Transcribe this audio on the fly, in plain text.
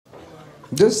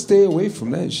Just stay away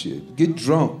from that shit. Get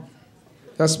drunk.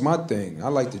 That's my thing. I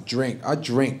like to drink. I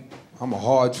drink. I'm a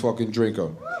hard fucking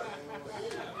drinker.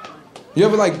 You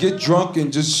ever like get drunk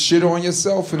and just shit on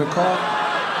yourself in the car?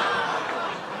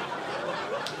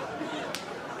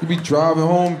 You be driving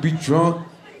home, be drunk,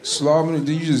 slobbing, and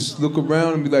then you just look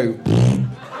around and be like,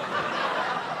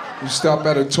 you stop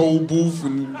at a toll booth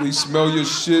and they smell your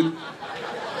shit.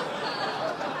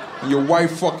 And your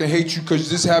wife fucking hates you because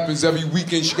this happens every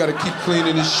weekend. She gotta keep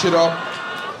cleaning this shit up.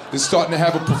 It's starting to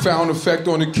have a profound effect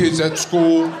on the kids at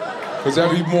school. Because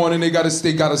every morning they gotta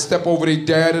step over their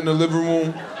dad in the living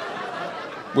room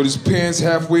with his pants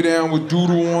halfway down with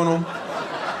doodle on them.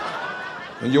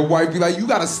 And your wife be like, you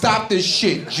gotta stop this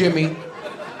shit, Jimmy.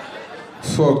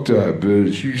 Fuck that,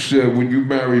 bitch. You said when you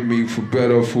married me for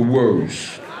better or for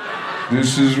worse.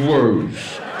 This is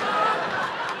worse.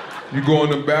 You go in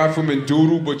the bathroom and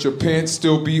doodle, but your pants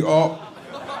still be up.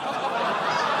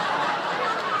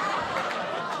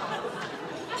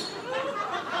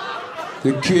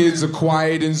 The kids are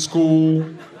quiet in school.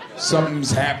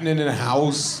 Something's happening in the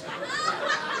house.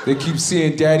 They keep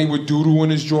seeing daddy with doodle in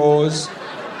his drawers.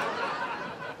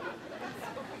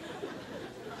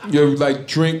 You ever like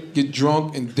drink, get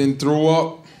drunk, and then throw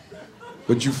up?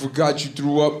 But you forgot you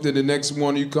threw up, then the next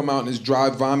morning you come out and there's dry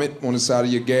vomit on the side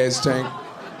of your gas tank.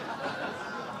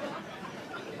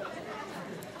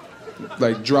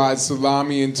 Like dried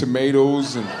salami and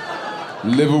tomatoes and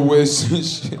liverwurst and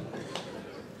shit.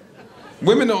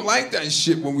 Women don't like that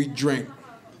shit when we drink.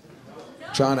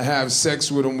 Trying to have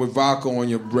sex with them with vodka on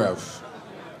your breath.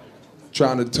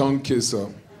 Trying to tongue kiss her.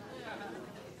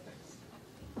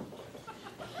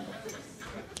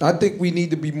 I think we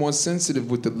need to be more sensitive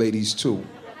with the ladies too.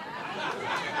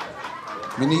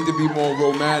 We need to be more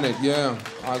romantic, yeah.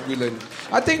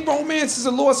 I think romance is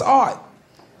a lost art.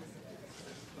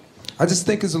 I just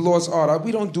think it's a lost art.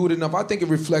 We don't do it enough. I think it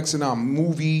reflects in our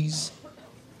movies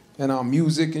and our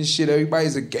music and shit.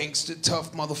 Everybody's a gangster,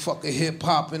 tough motherfucker,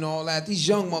 hip-hop and all that. These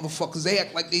young motherfuckers, they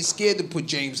act like they scared to put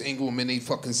James Ingram in their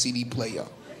fucking CD player.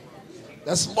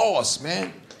 That's lost,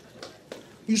 man.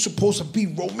 You supposed to be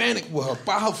romantic with her.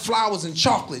 Buy her flowers and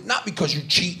chocolate, not because you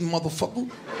cheating, motherfucker.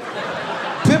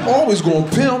 Pimp always gonna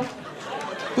pimp,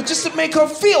 but just to make her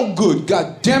feel good,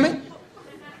 goddammit.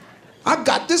 I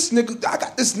got this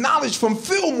knowledge from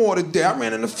Fillmore today. I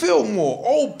ran into Fillmore,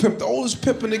 old pimp, the oldest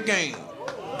pimp in the game.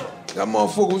 That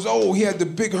motherfucker was old, he had the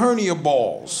big hernia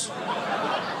balls.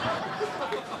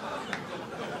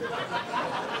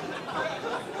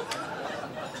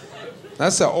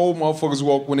 That's how old motherfuckers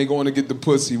walk when they going to get the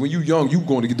pussy. When you young, you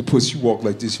going to get the pussy, you walk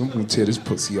like this. I'm gonna tear this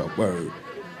pussy up, word.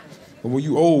 But when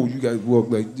you old, you gotta walk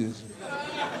like this.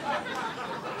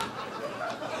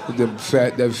 With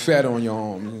that fat on your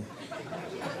arm.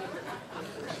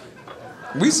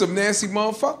 We some nasty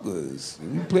motherfuckers.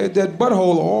 We played that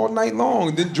butthole all night long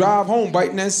and then drive home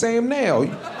biting that same nail.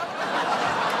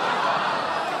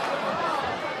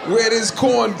 Where does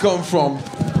corn come from?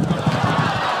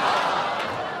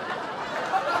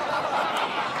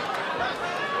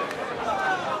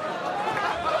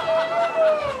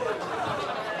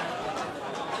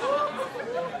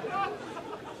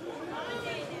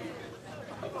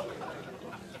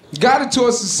 Gotta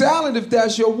toss a salad if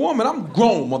that's your woman. I'm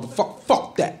grown, motherfucker.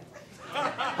 Fuck that.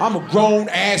 I'm a grown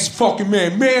ass fucking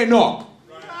man. Man up.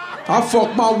 I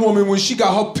fuck my woman when she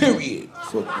got her period.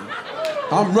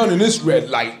 I'm running this red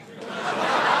light.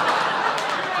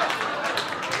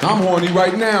 I'm horny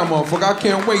right now, motherfucker. I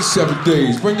can't wait 7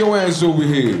 days. Bring your ass over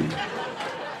here.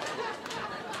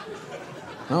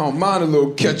 I don't mind a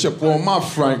little ketchup on my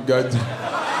Frank, goddamn.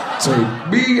 Take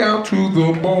me out to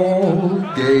the ball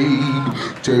game.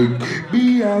 Take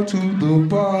me out to the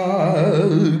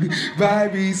park.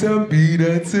 Buy me some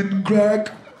peanuts and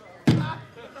crack.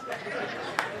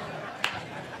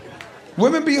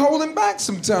 Women be holding back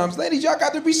sometimes. Ladies, y'all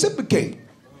got to reciprocate.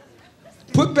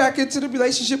 Put back into the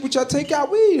relationship which y'all take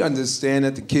out. We understand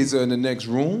that the kids are in the next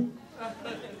room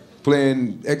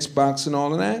playing Xbox and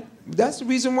all of that. That's the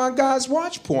reason why guys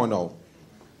watch porno.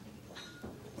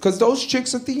 Because those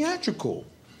chicks are theatrical.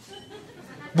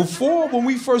 Before, when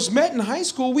we first met in high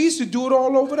school, we used to do it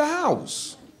all over the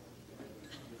house.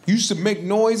 Used to make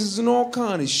noises and all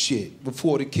kind of shit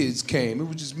before the kids came. It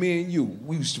was just me and you.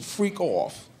 We used to freak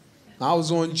off. I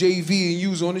was on JV and you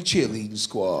was on the cheerleading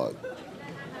squad.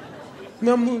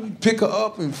 Remember, we'd pick her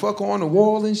up and fuck her on the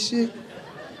wall and shit?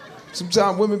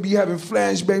 Sometimes women be having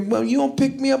flashbacks. Well, you don't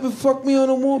pick me up and fuck me on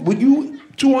the wall. But you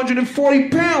 240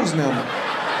 pounds now.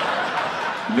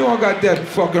 You know I got that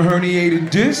fucking herniated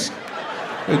disc,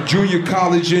 a junior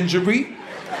college injury.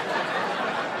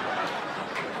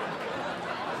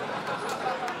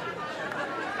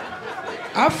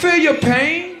 I feel your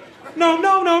pain. No,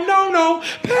 no, no, no, no.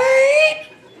 Pain.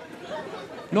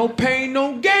 No pain,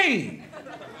 no gain.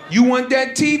 You want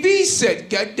that TV set,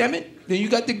 goddammit. Then you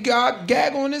got the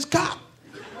gag on his cock.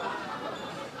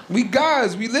 We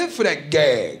guys, we live for that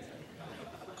gag.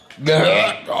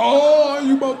 Oh,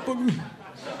 you motherfucker.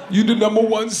 You the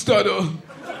 #1 stutter.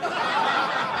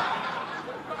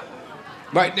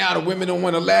 Right now, the women don't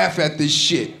want to laugh at this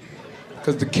shit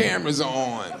because the cameras are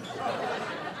on.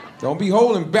 Don't be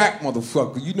holding back,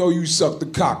 motherfucker. You know you sucked the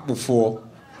cock before.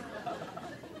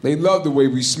 They love the way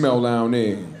we smell down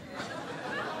there.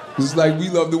 It's like we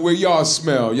love the way y'all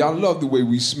smell. Y'all love the way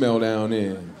we smell down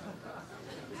there.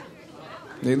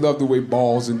 They love the way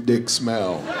balls and dick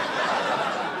smell.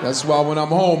 That's why when I'm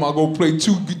home, I go play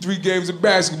 2-3 games of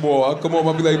basketball. I come home,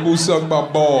 I be like, go suck my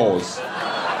balls.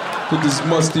 Put this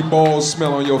musty ball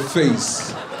smell on your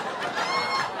face.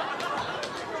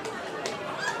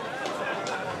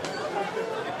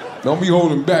 Don't be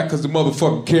holding back because the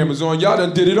motherfucking camera's on. Y'all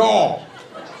done did it all.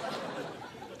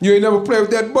 You ain't never played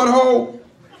with that butthole?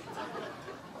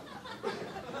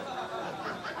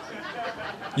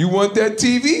 You want that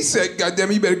TV set,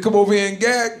 goddamn, you better come over here and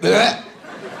gag.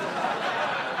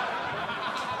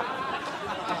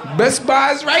 Best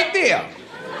Buy is right there.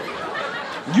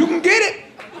 You can get it.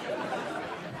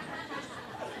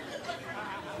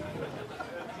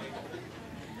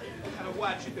 What kind of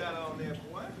watch you got on there,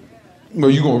 boy?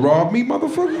 Well, you gonna rob me,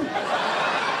 motherfucker?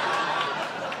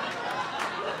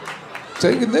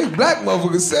 Take a nigga, black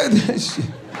motherfucker said that shit.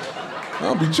 I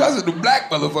don't be trusting the black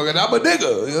motherfucker, I'm a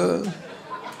nigga. Yeah.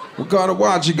 What kind of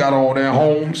watch you got on there,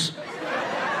 Holmes?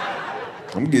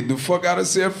 I'm getting the fuck out of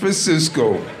San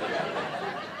Francisco.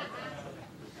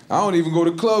 I don't even go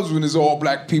to clubs when there's all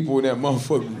black people in that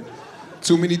motherfucker.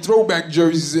 Too many throwback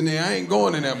jerseys in there, I ain't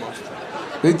going in that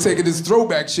motherfucker. They taking this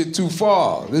throwback shit too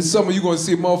far. This summer you gonna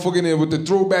see a motherfucker in there with the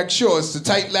throwback shorts, the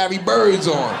tight Larry Birds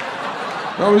on.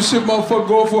 All this shit motherfucker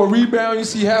go for a rebound, you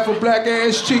see half a black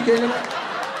ass cheek hanging out.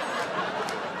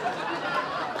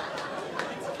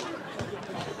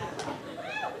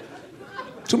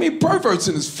 Too many perverts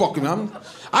in this fucking,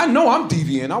 I know I'm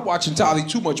deviant. I'm watching entirely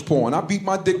too much porn. I beat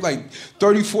my dick like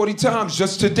 30, 40 times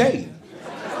just today.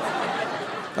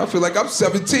 I feel like I'm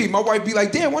 17. My wife be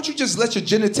like, damn, why don't you just let your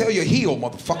genitalia heal,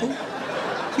 motherfucker?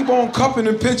 Keep on cupping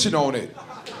and pinching on it.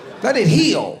 Let it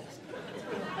heal.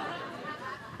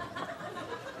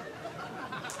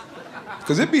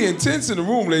 Cause it be intense in the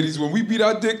room, ladies, when we beat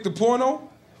our dick to porno.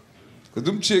 Cause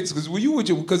them chicks,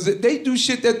 cause they do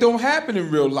shit that don't happen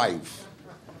in real life.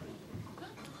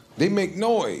 They make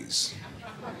noise.